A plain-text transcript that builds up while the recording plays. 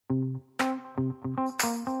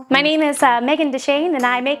My name is Megan Deschaine and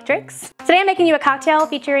I make drinks. Today I'm making you a cocktail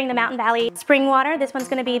featuring the Mountain Valley spring water. This one's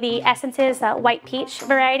going to be the Essences White Peach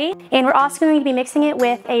variety. And we're also going to be mixing it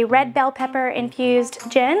with a red bell pepper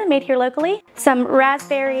infused gin made here locally, some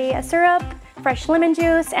raspberry syrup, fresh lemon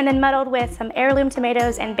juice, and then muddled with some heirloom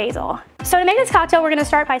tomatoes and basil. So to make this cocktail, we're going to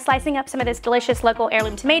start by slicing up some of this delicious local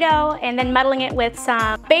heirloom tomato and then muddling it with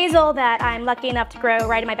some basil that I'm lucky enough to grow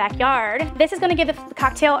right in my backyard. This is going to give the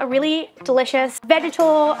cocktail a really delicious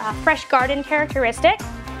vegetal, fresh garden characteristic.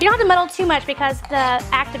 You don't have to muddle too much because the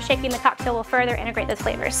act of shaking the cocktail will further integrate those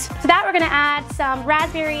flavors. To that, we're going to add some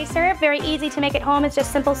raspberry syrup. Very easy to make at home. It's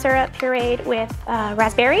just simple syrup pureed with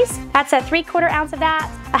raspberries. That's a 3/4 ounce of that.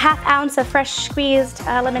 A 1/2 ounce of fresh squeezed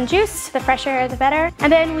lemon juice. The fresher, the better.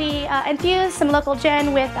 And then we infuse some local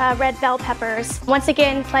gin with red bell peppers. Once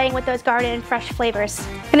again, playing with those garden fresh flavors.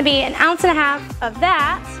 It's going to be 1.5 ounces of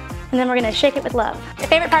that. And then we're going to shake it with love. The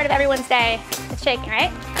favorite part of everyone's day is shaking,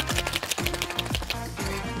 right?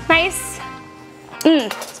 Nice.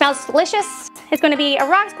 Smells delicious. It's going to be a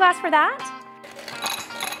rocks glass for that.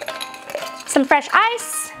 Some fresh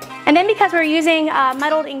ice. And then because we're using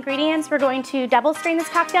muddled ingredients, we're going to double strain this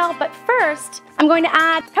cocktail. But first, I'm going to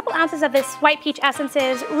add a couple ounces of this white peach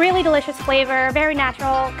essences. Really delicious flavor, very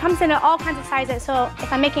natural. Comes in all kinds of sizes. So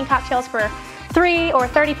if I'm making cocktails for 3 or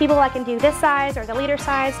 30 people, I can do this size or the liter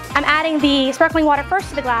size. I'm adding the sparkling water first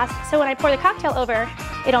to the glass, so when I pour the cocktail over,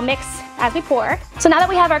 it'll mix as we pour. So now that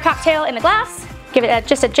we have our cocktail in the glass, give it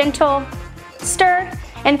just a gentle stir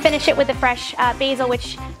and finish it with the fresh basil,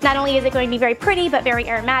 which not only is it going to be very pretty, but very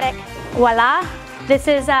aromatic. Voila! This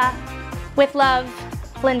is, with love,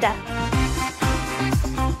 Linda.